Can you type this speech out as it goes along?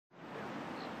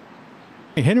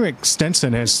Henrik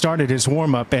Stenson has started his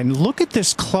warm-up, and look at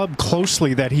this club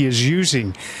closely that he is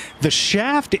using. The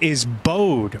shaft is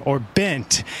bowed or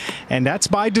bent, and that's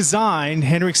by design.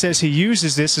 Henrik says he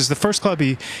uses this as the first club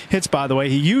he hits, by the way.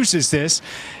 He uses this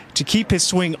to keep his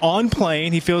swing on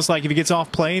plane. He feels like if he gets off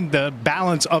plane, the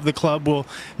balance of the club will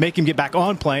make him get back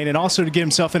on plane, and also to get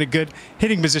himself in a good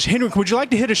hitting position. Henrik, would you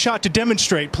like to hit a shot to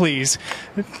demonstrate, please,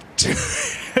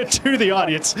 to the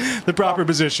audience, the proper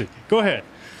position? Go ahead.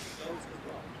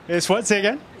 It's what? Say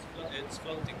again? It's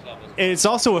floating club. It's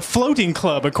also a floating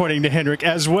club, according to Henrik,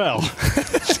 as well.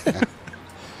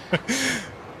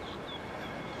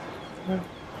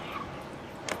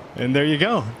 And there you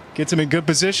go. Gets him in good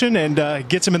position and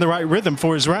gets him in the right rhythm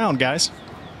for his round, guys.